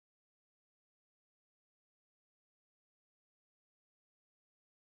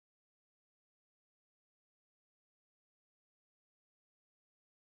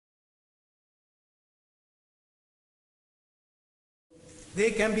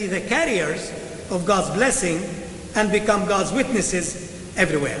they can be the carriers of God's blessing and become God's witnesses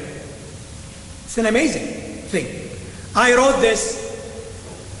everywhere. It's an amazing thing. I wrote this.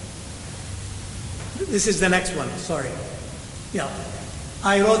 This is the next one, sorry. Yeah.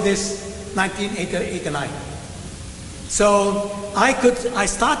 I wrote this 1989. So I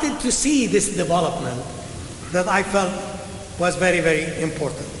started to see this development that I felt was very, very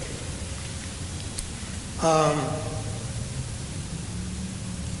important.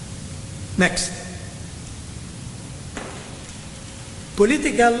 Next.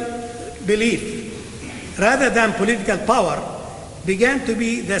 Political belief, rather than political power, began to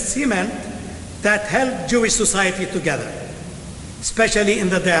be the cement that held Jewish society together, especially in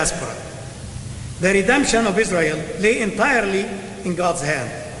the diaspora. The redemption of Israel lay entirely in God's hand.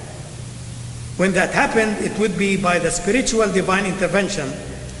 When that happened, it would be by the spiritual divine intervention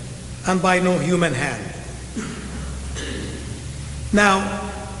and by no human hand. Now,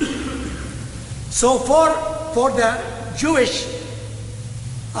 so for the Jewish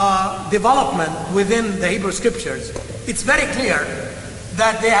development within the Hebrew Scriptures, it's very clear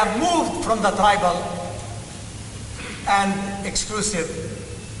that they have moved from the tribal and exclusive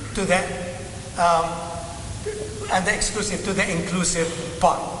to the inclusive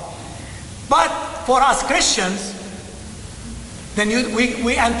part. But for us Christians,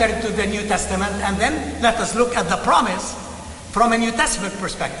 we enter into the New Testament, and then let us look at the promise from a New Testament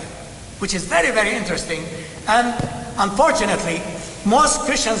perspective, which is very, very interesting. And unfortunately, most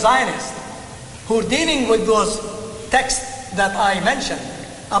Christian Zionists who are dealing with those texts that I mentioned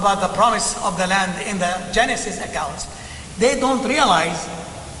about the promise of the land in the Genesis accounts, they don't realize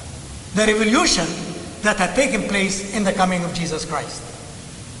the revolution that had taken place in the coming of Jesus Christ.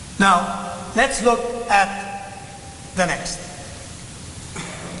 Now, let's look at the next.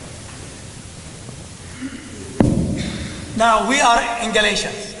 Now, we are in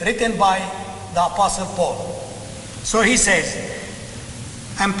Galatians, written by the Apostle Paul. So he says,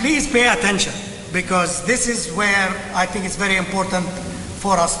 and please pay attention, because this is where I think it's very important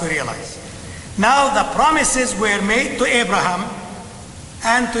for us to realize. Now the promises were made to Abraham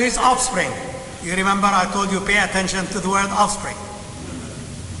and to his offspring. You remember I told you pay attention to the word offspring.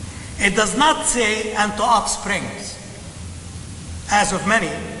 It does not say and to offsprings, as of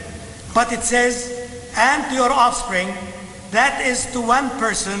many, but it says and to your offspring, that is to one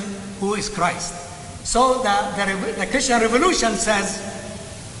person who is Christ. So the Christian revolution says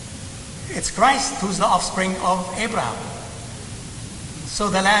it's Christ who's the offspring of Abraham. So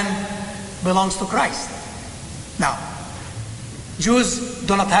the land belongs to Christ. Now, Jews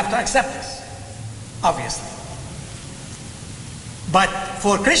do not have to accept this, obviously. But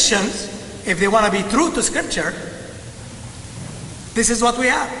for Christians, if they want to be true to Scripture, this is what we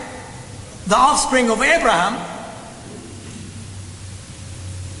have. The offspring of Abraham,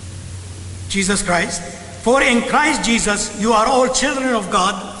 Jesus Christ. For in Christ Jesus, you are all children of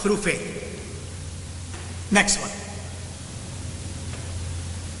God through faith. Next one.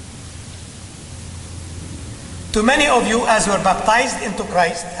 To many of you, as were baptized into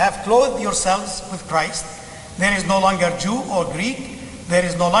Christ, have clothed yourselves with Christ. There is no longer Jew or Greek. There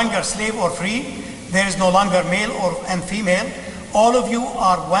is no longer slave or free. There is no longer male and female. All of you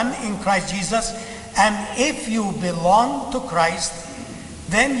are one in Christ Jesus. And if you belong to Christ,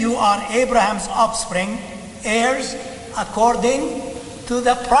 then you are Abraham's offspring, heirs according to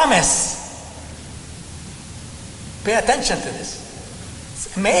the promise. Pay attention to this.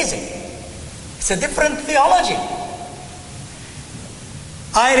 It's amazing. It's a different theology.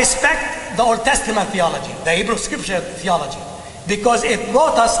 I respect the Old Testament theology, the Hebrew Scripture theology, because it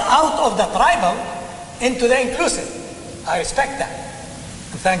brought us out of the tribal into the inclusive. I respect that.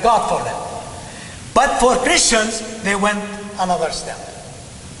 And thank God for that. But for Christians, they went another step.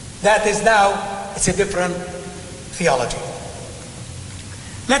 That is now, it's a different theology.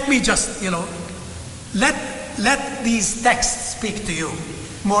 Let me just, let these texts speak to you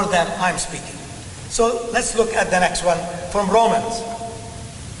more than I'm speaking. So let's look at the next one from Romans.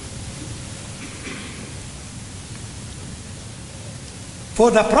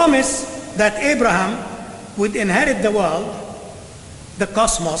 For the promise that Abraham would inherit the world, the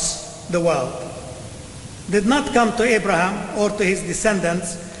cosmos, the world, did not come to Abraham or to his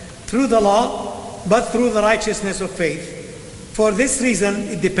descendants through the law, but through the righteousness of faith. For this reason,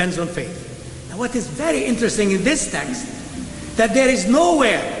 it depends on faith. Now, what is very interesting in this text, that there is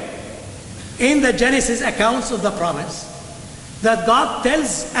nowhere in the Genesis accounts of the promise that God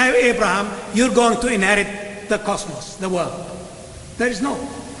tells Abraham, you're going to inherit the cosmos, the world. There is no.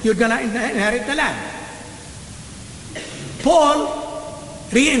 You're going to inherit the land. Paul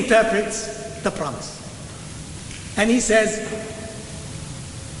reinterprets the promise. And he says,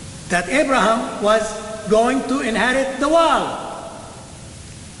 that Abraham was going to inherit the world.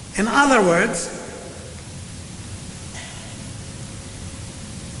 In other words,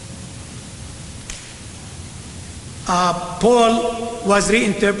 Paul was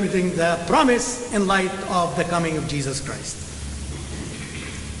reinterpreting the promise in light of the coming of Jesus Christ.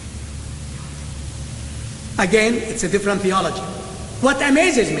 Again, it's a different theology. What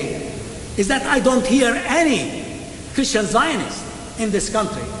amazes me is that I don't hear any Christian Zionists in this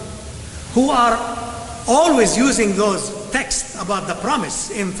country who are always using those texts about the promise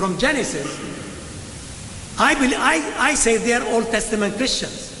from Genesis. I say they're Old Testament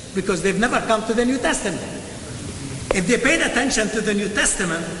Christians because they've never come to the New Testament. If they paid attention to the New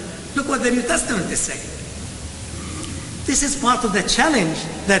Testament, look what the New Testament is saying. This is part of the challenge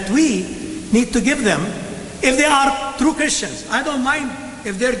that we need to give them if they are true Christians. I don't mind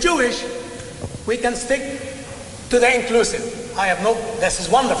if they're Jewish, we can stick to the inclusive. This is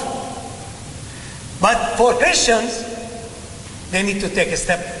wonderful. But for Christians, they need to take a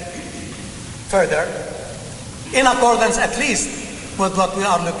step further, in accordance at least with what we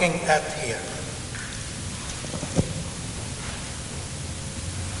are looking at here.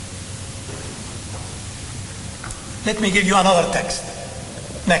 Let me give you another text.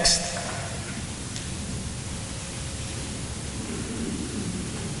 Next.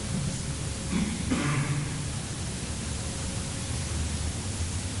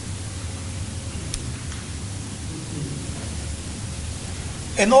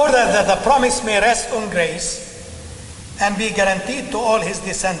 In order that the promise may rest on grace and be guaranteed to all his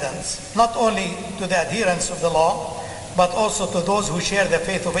descendants, not only to the adherents of the law, but also to those who share the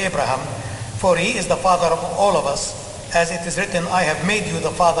faith of Abraham, for he is the father of all of us, as it is written, I have made you the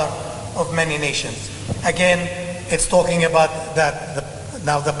father of many nations. Again, it's talking about that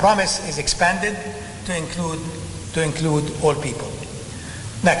now the promise is expanded to include all people.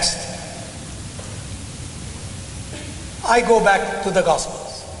 Next. I go back to the Gospels.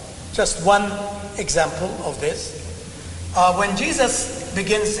 Just one example of this. When Jesus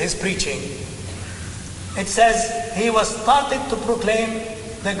begins his preaching, it says he was started to proclaim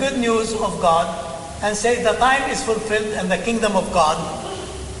the good news of God and say the time is fulfilled and the kingdom of God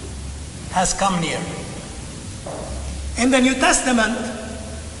has come near. In the New Testament,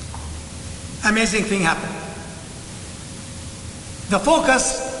 amazing thing happened. The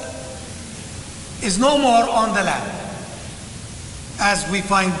focus is no more on the land, as we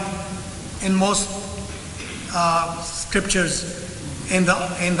find in most scriptures in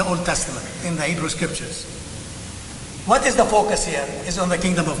the Old Testament, in the Hebrew scriptures. What is the focus here? Is on the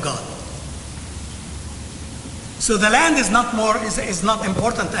kingdom of God. So the land is not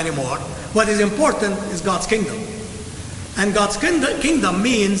important anymore. What is important is God's kingdom. And God's kingdom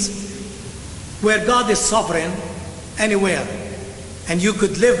means where God is sovereign anywhere. And you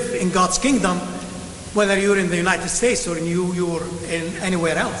could live in God's kingdom whether you're in the United States or you're in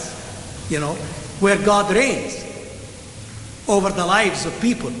anywhere else, where God reigns over the lives of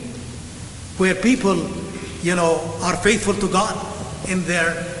people, where people, are faithful to God in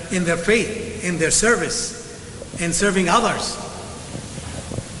their faith, in their service, in serving others.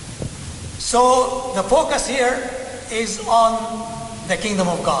 So the focus here is on the kingdom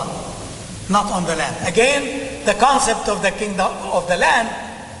of God, not on the land. Again, the concept of the kingdom of the land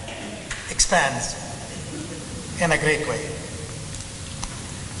expands in a great way.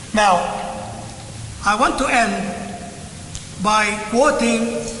 Now, I want to end by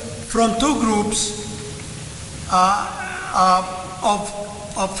quoting from two groups of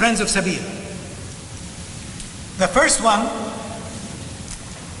Friends of Sabeel. The first one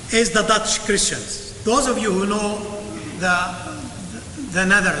is the Dutch Christians. Those of you who know the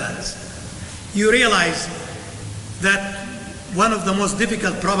Netherlands, you realize that one of the most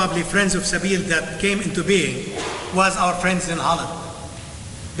difficult, probably, Friends of Sabeel that came into being was our friends in Holland,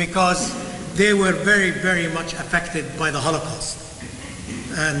 because they were very, very much affected by the Holocaust.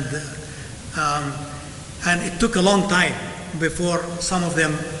 And it took a long time before some of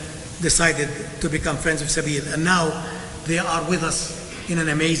them decided to become Friends of Sabeel. And now they are with us in an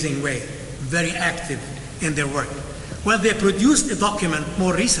amazing way, very active in their work. Well, they produced a document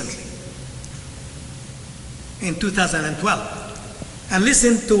more recently, in 2012. And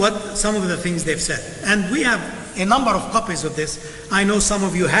listen to what some of the things they've said. And we have a number of copies of this. I know some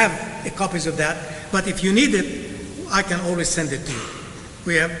of you have copies of that, but if you need it, I can always send it to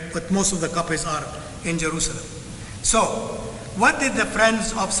you. But most of the copies are in Jerusalem. So, what did the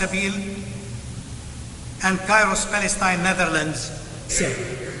Friends of Sabeel and Kairos, Palestine, Netherlands say?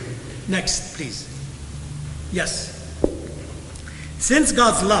 Next, please. Yes. Since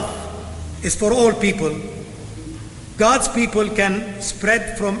God's love is for all people, God's people can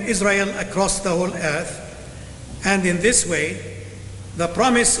spread from Israel across the whole earth, and in this way, the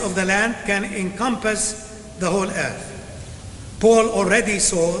promise of the land can encompass the whole earth. Paul already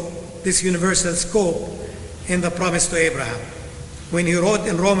saw this universal scope in the promise to Abraham, when he wrote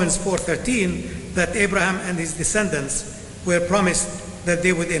in Romans 4:13 that Abraham and his descendants were promised that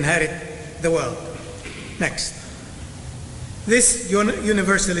they would inherit the world. Next. This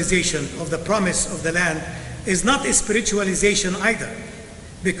universalization of the promise of the land is not a spiritualization either,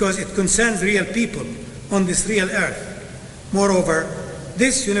 because it concerns real people on this real earth. Moreover,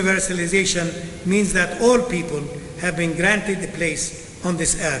 this universalization means that all people have been granted a place on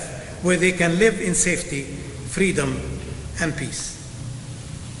this earth where they can live in safety, freedom, and peace.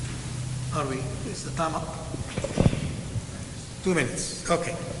 Are we? Is the time up? 2 minutes.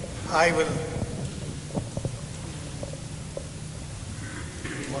 Okay. I will.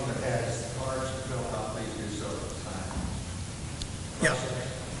 One that has cards to fill out, please do so at the time. Yeah.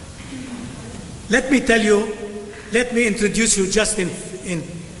 Let me tell you, let me introduce you just in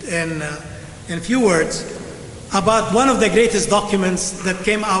few words about one of the greatest documents that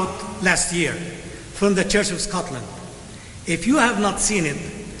came out last year from the Church of Scotland. If you have not seen it,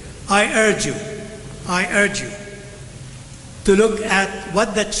 I urge you to look at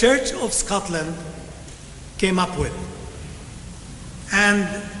what the Church of Scotland came up with. And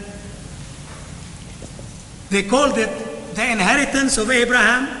they called it the inheritance of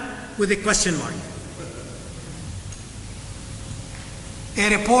Abraham with a question mark. A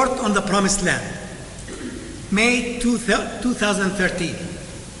report on the Promised Land, May 2013.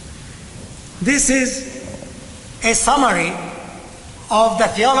 This is a summary of the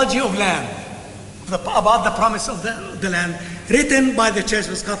theology of land, about the promise of the land, written by the Church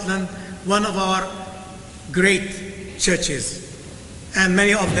of Scotland, one of our great churches, and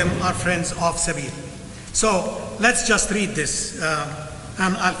many of them are friends of Sabeel. So let's just read this,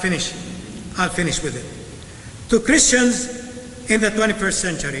 and I'll finish with it. To Christians in the 21st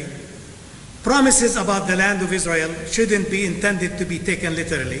century, promises about the land of Israel shouldn't be intended to be taken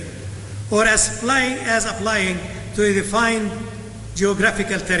literally, or as applying to a defined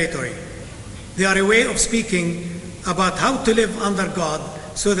geographical territory. They are a way of speaking about how to live under God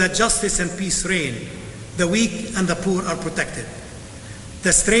so that justice and peace reign, the weak and the poor are protected.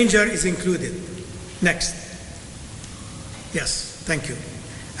 The stranger is included. Next. Yes, thank you.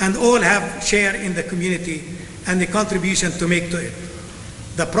 And all have share in the community and the contribution to make to it.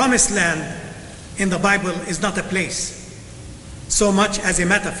 The promised land in the Bible is not a place so much as a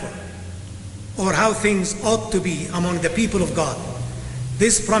metaphor, or how things ought to be among the people of God.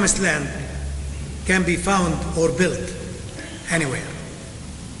 This promised land can be found or built anywhere.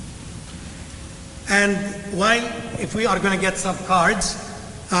 And while, if we are going to get some cards,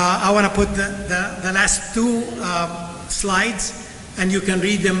 I want to put the last two slides, and you can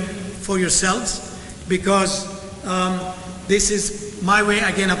read them for yourselves, because this is my way.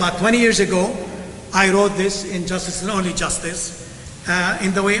 Again, about 20 years ago, I wrote this in Justice and Only Justice,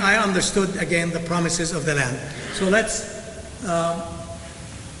 in the way I understood, again, the promises of the land. So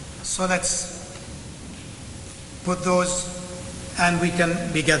let's put those, and we can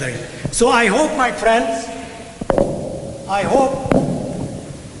be gathering. So I hope, my friends, I hope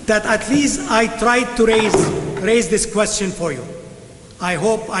that at least I tried to raise this question for you. I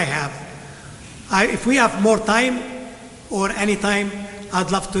hope I have. If we have more time, or any time,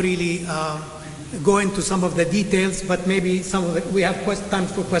 I'd love to really go into some of the details, but maybe some of it, we have time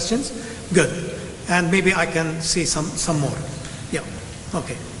for questions? Good. And maybe I can see some more. Yeah,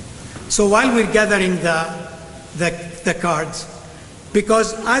 okay. So while we're gathering the cards,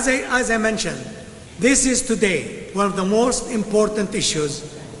 because as I mentioned, this is today one of the most important issues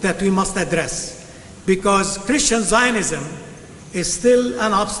that we must address, because Christian Zionism is still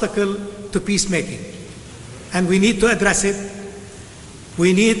an obstacle to peacemaking, and we need to address it.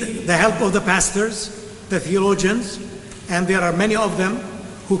 We need the help of the pastors, the theologians, and there are many of them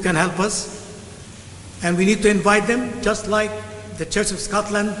who can help us, and we need to invite them, just like the Church of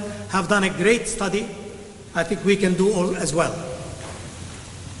Scotland have done a great study. I think we can do all as well.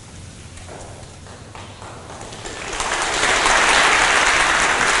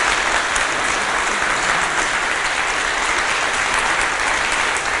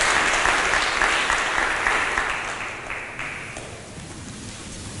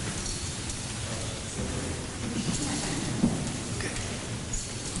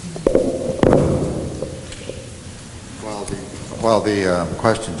 While the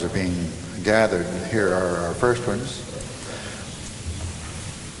questions are being gathered, here are our first ones.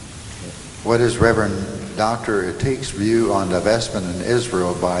 What is Reverend Dr. Ateek's view on divestment in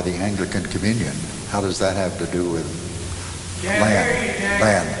Israel by the Anglican Communion? How does that have to do with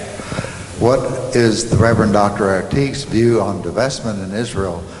land. What is the Reverend Dr. Ateek's view on divestment in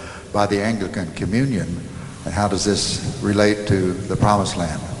Israel by the Anglican Communion, and how does this relate to the Promised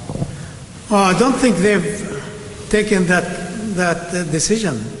Land? Well, I don't think they've taken that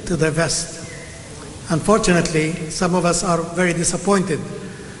decision to divest. Unfortunately, some of us are very disappointed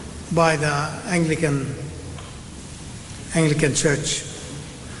by the Anglican Church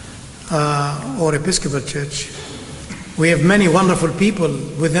or Episcopal Church. We have many wonderful people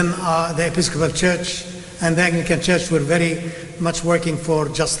within the Episcopal Church and the Anglican Church who are very much working for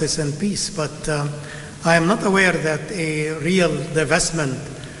justice and peace, but I am not aware that a real divestment.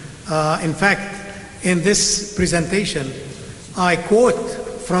 In fact, in this presentation, I quote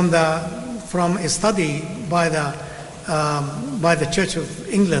from a study by the Church of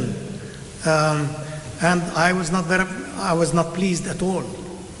England, and I was not pleased at all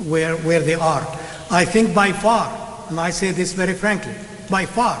where they are. I think by far, and I say this very frankly, by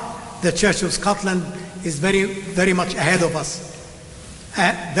far, the Church of Scotland is very, very much ahead of us,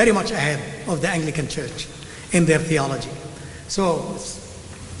 very much ahead of the Anglican Church in their theology. So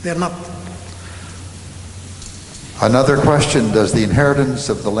they're not. Another question, does the inheritance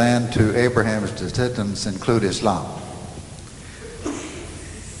of the land to Abraham's descendants include Islam?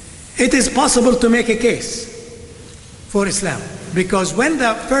 It is possible to make a case for Islam, because when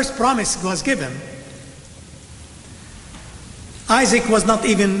the first promise was given, Isaac was not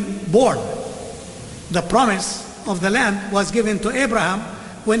even born. The promise of the land was given to Abraham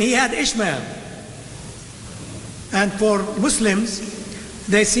when he had Ishmael. And for Muslims,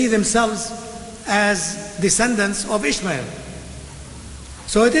 they see themselves as descendants of Ishmael.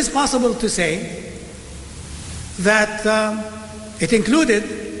 So it is possible to say that it included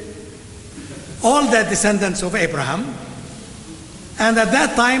all the descendants of Abraham, and at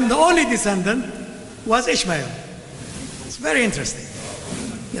that time the only descendant was Ishmael. It's very interesting,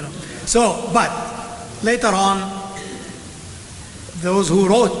 you know. So, but later on, those who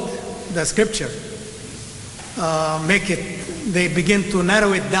wrote the scripture they begin to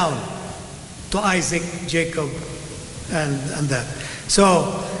narrow it down to Isaac, Jacob, and that.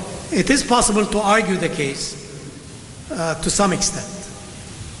 So it is possible to argue the case to some extent.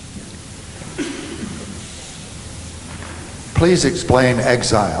 Please explain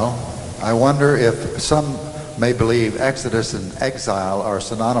exile. I wonder if some may believe Exodus and exile are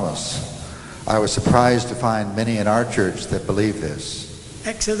synonymous. I was surprised to find many in our church that believe this.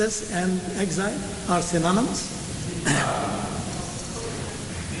 Exodus and exile are synonymous?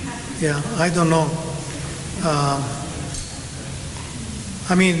 Yeah, I don't know.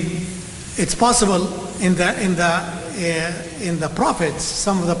 I mean, it's possible in the prophets.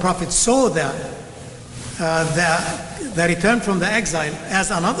 Some of the prophets saw the return from the exile as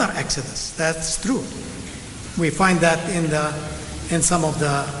another Exodus. That's true. We find that in some of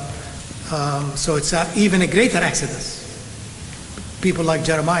the. So it's even a greater Exodus. People like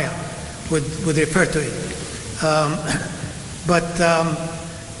Jeremiah would refer to it. But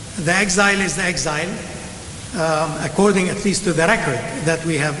the exile is the exile, according at least to the record that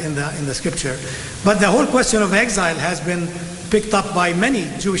we have in the scripture. But the whole question of exile has been picked up by many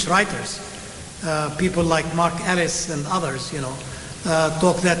Jewish writers. People like Mark Ellis and others, you know,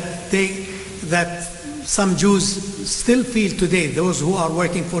 talk that some Jews still feel today, those who are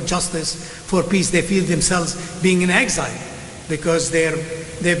working for justice, for peace, they feel themselves being in exile because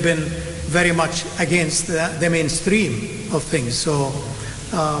they've been very much against the mainstream of things. So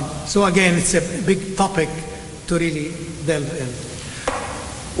again, it's a big topic to really delve in.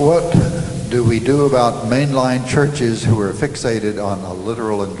 What do we do about mainline churches who are fixated on a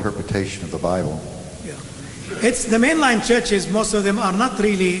literal interpretation of the Bible? Yeah, it's the mainline churches. Most of them are not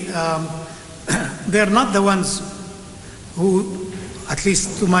really. They're not the ones who, at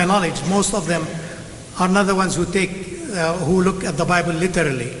least to my knowledge, most of them are not the ones who look at the Bible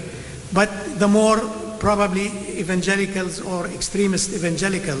literally. But the more probably evangelicals or extremist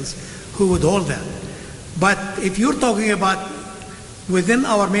evangelicals who would hold that. But if you're talking about within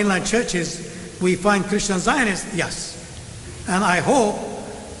our mainline churches, we find Christian Zionists, yes. And I hope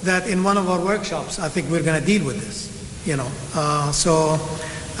that in one of our workshops, I think we're going to deal with this, you know.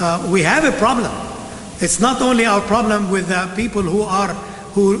 We have a problem. It's not only our problem with people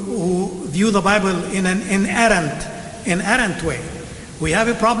who view the Bible in an inerrant way. We have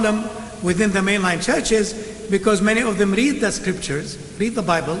a problem within the mainline churches because many of them read the scriptures, read the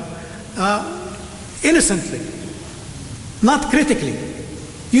Bible innocently, not critically.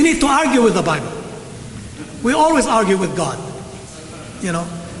 You need to argue with the Bible. We always argue with God, you know.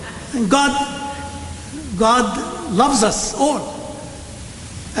 And God loves us all.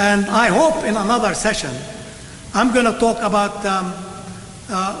 And I hope in another session I'm going to talk about,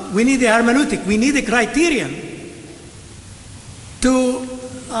 we need a hermeneutic, we need a criterion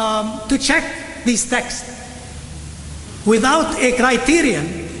to check these texts. Without a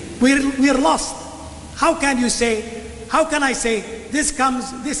criterion, we're lost. How can you say, how can I say,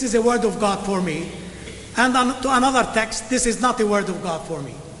 this is a word of God for me, and to another text, this is not a word of God for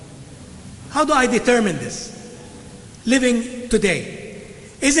me? How do I determine this? Living today,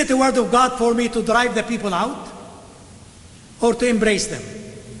 is it a word of God for me to drive the people out or to embrace them?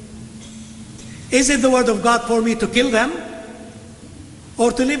 Is it the word of God for me to kill them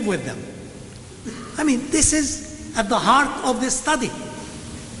or to live with them? I mean, this is at the heart of this study.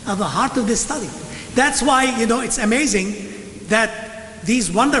 At the heart of this study. That's why, it's amazing that these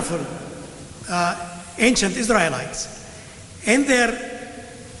wonderful ancient Israelites, in their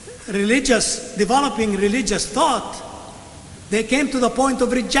developing religious thought, they came to the point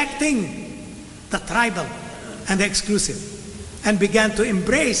of rejecting the tribal and the exclusive and began to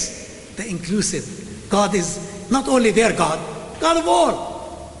embrace the inclusive. God is not only their God, God of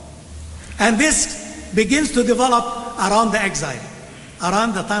all. And this begins to develop around the exile,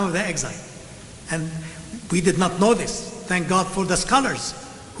 around the time of the exile. And we did not know this. Thank God for the scholars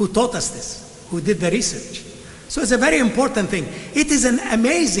who taught us this, who did the research. So it's a very important thing. It is an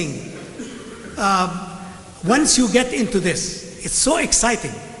amazing, once you get into this, it's so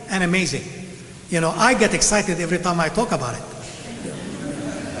exciting and amazing. I get excited every time I talk about it.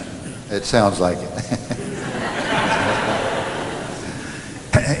 It sounds like it.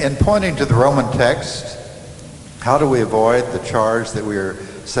 In pointing to the Roman text, how do we avoid the charge that we are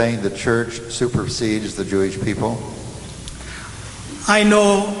saying the church supersedes the Jewish people? I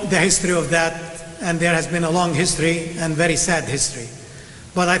know the history of that, and there has been a long history and very sad history.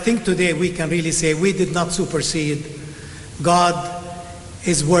 But I think today we can really say we did not supersede. God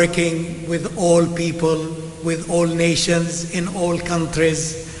is working with all people, with all nations, in all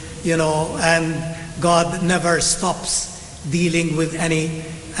countries, and God never stops dealing with any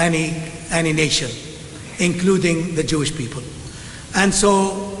nation, including the Jewish people. And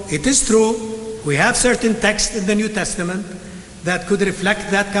so it is true, we have certain texts in the New Testament that could reflect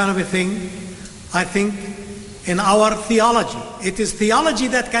that kind of a thing. I think in our theology, it is theology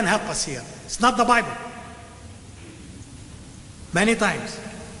that can help us here. It's not the Bible. Many times,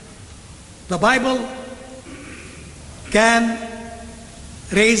 the Bible can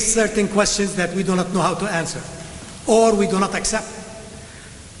raise certain questions that we do not know how to answer, or we do not accept.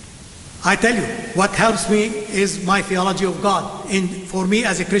 I tell you, what helps me is my theology of God, for me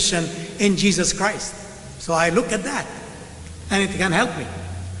as a Christian, in Jesus Christ. So I look at that, and it can help me.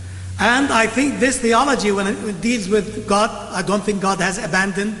 And I think this theology, when it deals with God, I don't think God has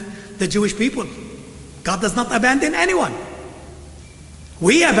abandoned the Jewish people. God does not abandon anyone.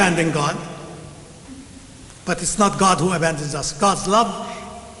 We abandon God, but it's not God who abandons us. God's love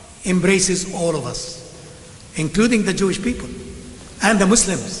embraces all of us, including the Jewish people, and the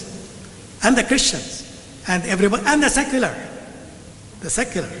Muslims, and the Christians, and everybody, and the secular,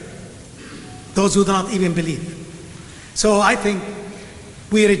 those who do not even believe. So I think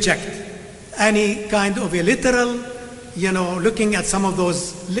we reject any kind of a literal, looking at some of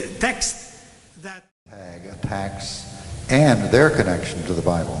those texts that attacks and their connection to the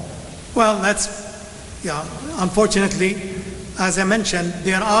Bible. Well, unfortunately, as I mentioned,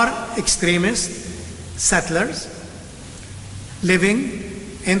 there are extremist settlers living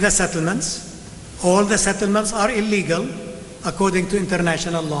in the settlements. All the settlements are illegal according to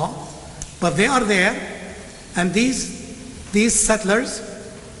international law, but they are there, and these settlers,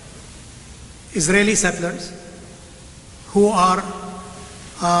 Israeli settlers, who are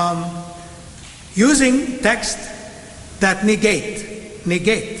using texts that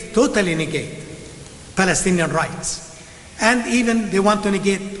totally negate Palestinian rights, and even they want to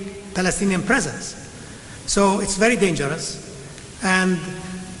negate Palestinian presence. So it's very dangerous, and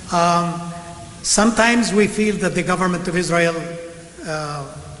sometimes we feel that the government of Israel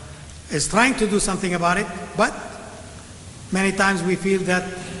is trying to do something about it, but many times we feel that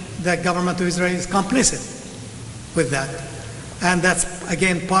the government of Israel is complicit with that. And that's,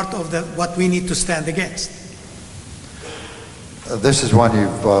 again, part of what we need to stand against. This is one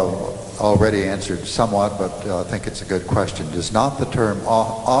you've already answered somewhat, but I think it's a good question. Does not the term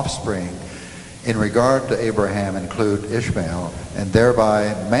offspring in regard to Abraham include Ishmael, and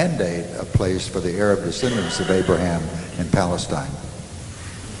thereby mandate a place for the Arab descendants of Abraham in Palestine?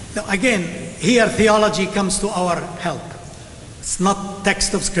 Now, again, here theology comes to our help. It's not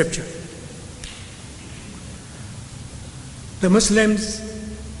text of Scripture. The Muslims,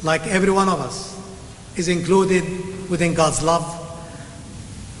 like every one of us, is included within God's love.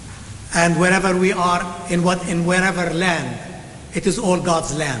 And wherever we are, in wherever land, it is all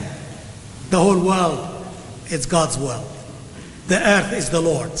God's land. The whole world is God's world. The earth is the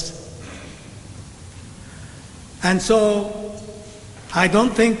Lord's. And so I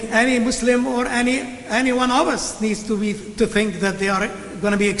don't think any Muslim or any one of us needs to think that they are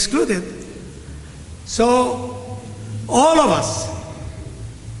going to be excluded. So all of us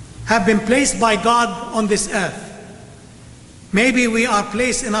have been placed by God on this earth. Maybe we are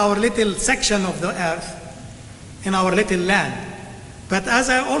placed in our little section of the earth, in our little land. But as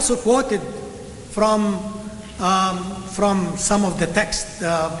I also quoted from some of the text,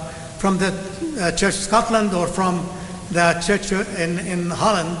 from the Church of Scotland or from the church in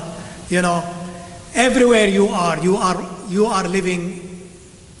Holland, everywhere you are living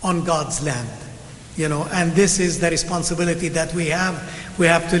on God's land, and this is the responsibility that we have. We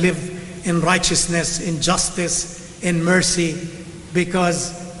have to live in righteousness, in justice, in mercy,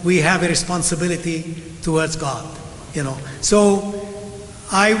 because we have a responsibility towards God, So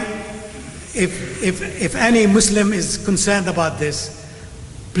if any Muslim is concerned about this,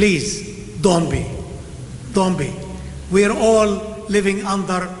 please don't be. We're all living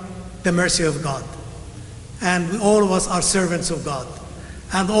under the mercy of God, and all of us are servants of God,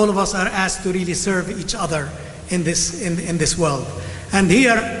 and all of us are asked to really serve each other in this world. And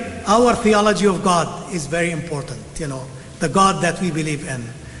here, our theology of God is very important, the God that we believe in.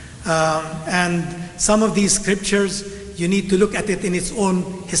 And some of these scriptures, you need to look at it in its own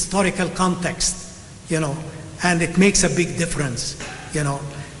historical context, and it makes a big difference,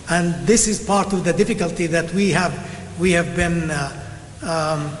 And this is part of the difficulty that we have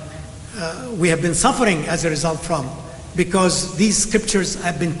been suffering as a result from, because these scriptures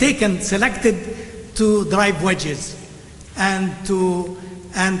have been selected to drive wedges and to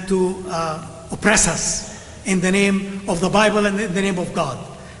oppress us in the name of the Bible and in the name of God.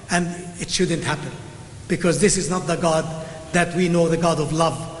 And it shouldn't happen, because this is not the God that we know, the God of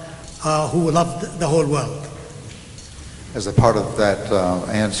love, who loved the whole world. As a part of that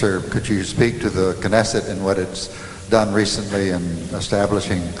answer, could you speak to the Knesset and what it's done recently in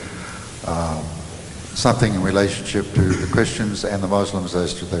establishing something in relationship to the Christians and the Muslims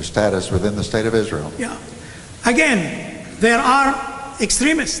as to their status within the State of Israel? Yeah. Again, there are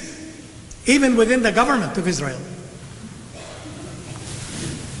extremists, even within the government of Israel.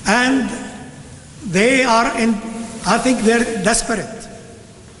 And they are I think they're desperate.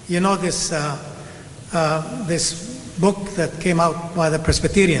 This book that came out by the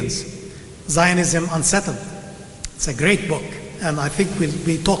Presbyterians, Zionism Unsettled. It's a great book, and I think we'll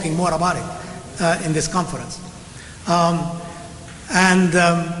be talking more about it in this conference. I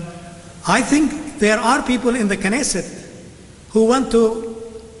think there are people in the Knesset who want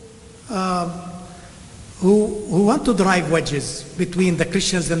to drive wedges between the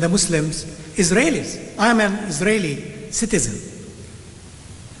Christians and the Muslims, Israelis. I'm an Israeli citizen,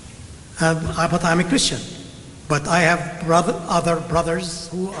 but I'm a Christian. But I have other brothers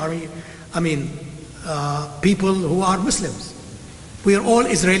who are, people who are Muslims. We are all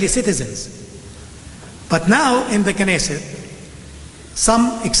Israeli citizens. But now in the Knesset,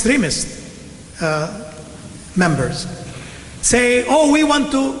 some extremist members say, "Oh, we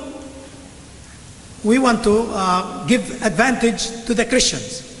want to give advantage to the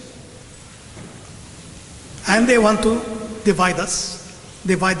Christians, and they want to divide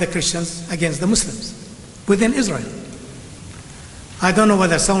the Christians against the Muslims within Israel." I don't know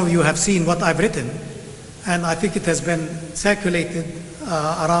whether some of you have seen what I've written, and I think it has been circulated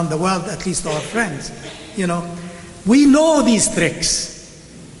around the world, at least to our friends. We know these tricks.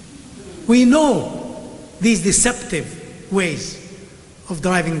 We know these deceptive ways of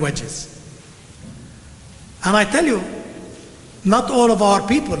driving wedges. And I tell you, not all of our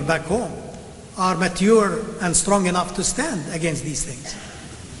people back home are mature and strong enough to stand against these things.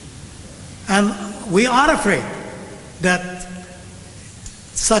 And we are afraid that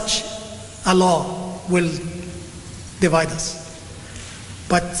such a law will divide us.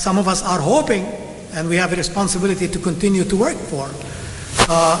 But some of us are hoping, and we have a responsibility to continue to work for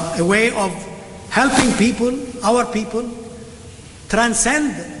a way of helping people, our people,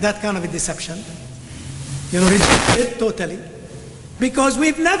 transcend that kind of a deception, reject it totally, because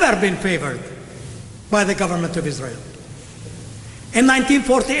we've never been favored by the government of Israel. In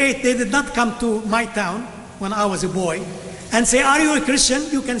 1948, they did not come to my town when I was a boy and say, "Are you a Christian?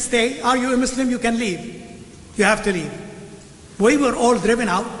 You can stay. Are you a Muslim? You can leave. You have to leave." We were all driven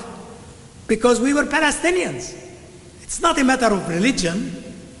out because we were Palestinians. It's not a matter of religion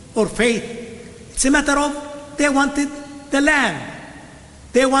or faith. It's a matter of they wanted the land.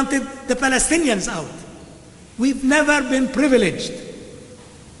 They wanted the Palestinians out. We've never been privileged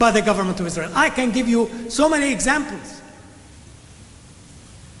by the government of Israel. I can give you so many examples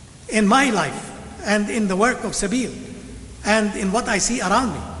in my life and in the work of Sabeel and in what I see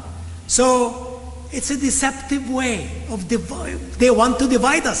around me. So it's a deceptive way of they want to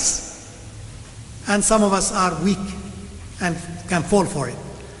divide us. And some of us are weak and can fall for it.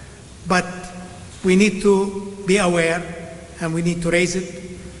 But we need to be aware, and we need to raise it,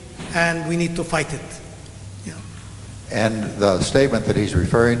 and we need to fight it. You know. And the statement that he's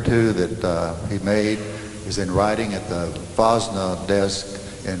referring to that he made is in writing at the Fosna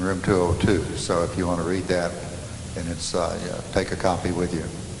desk in room 202. So if you want to read that, and it's take a copy with you.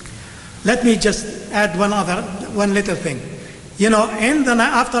 Let me just add one little thing. You know,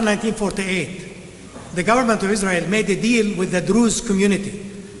 after 1948, the government of Israel made a deal with the Druze community.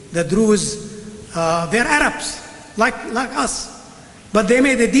 The Druze, they're Arabs, like us, but they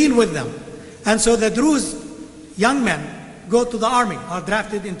made a deal with them. And so the Druze young men go to the army, are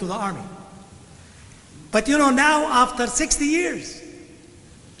drafted into the army. But you know, now after 60 years,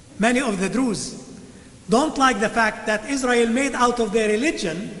 many of the Druze don't like the fact that Israel made out of their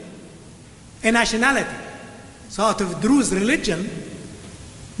religion a nationality. So out of Druze religion,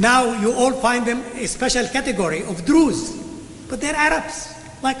 now you all find them a special category of Druze, but they're Arabs,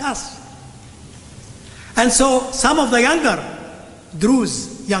 like us. And so some of the younger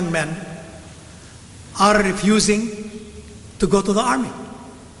Druze young men are refusing to go to the army.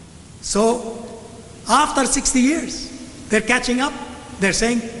 So after 60 years, they're catching up. They're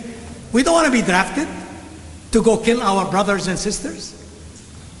saying, we don't want to be drafted to go kill our brothers and sisters.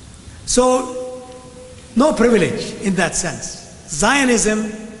 So no privilege in that sense.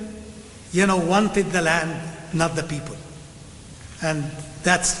 Zionism, you know, wanted the land, not the people. And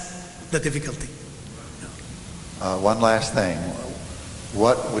that's the difficulty. One last thing.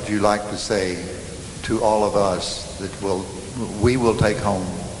 What would you like to say to all of us that we will take home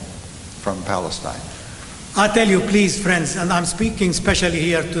from Palestine? I tell you, please, friends, and I'm speaking especially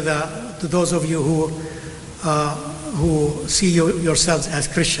here to those of you who see yourselves as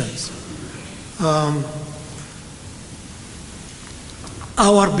Christians.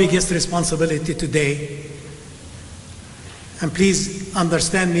 Our biggest responsibility today, and please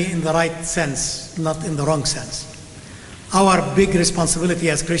understand me in the right sense, not in the wrong sense. Our big responsibility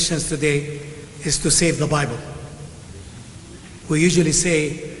as Christians today is to save the Bible. We usually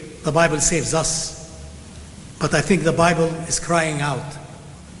say the Bible saves us, but I think the Bible is crying out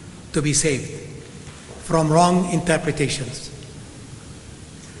to be saved from wrong interpretations.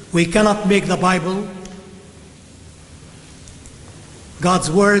 We cannot make the Bible God's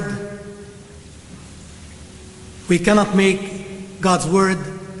word. We cannot make God's word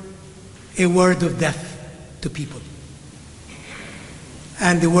a word of death to people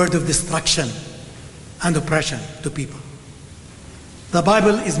and a word of destruction and oppression to people. The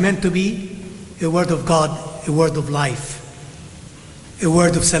Bible is meant to be a word of God, a word of life, a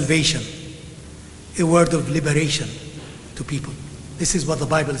word of salvation, a word of liberation to people. This is what the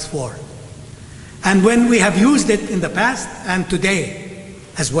Bible is for. And when we have used it in the past and today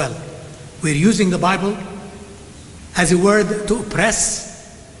as well, we're using the Bible as a word to oppress,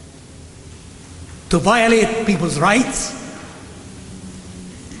 to violate people's rights.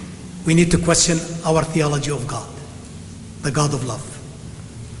 We need to question our theology of God, the God of love.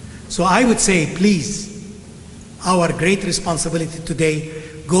 So I would say, please, our great responsibility today,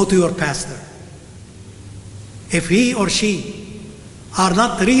 go to your pastor. If he or she are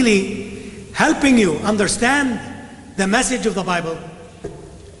not really helping you understand the message of the Bible,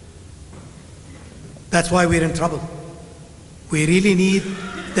 that's why we're in trouble. We really need,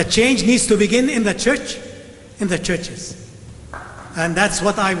 the change needs to begin in the church, in the churches. And that's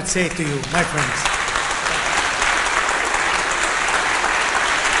what I would say to you, my friends.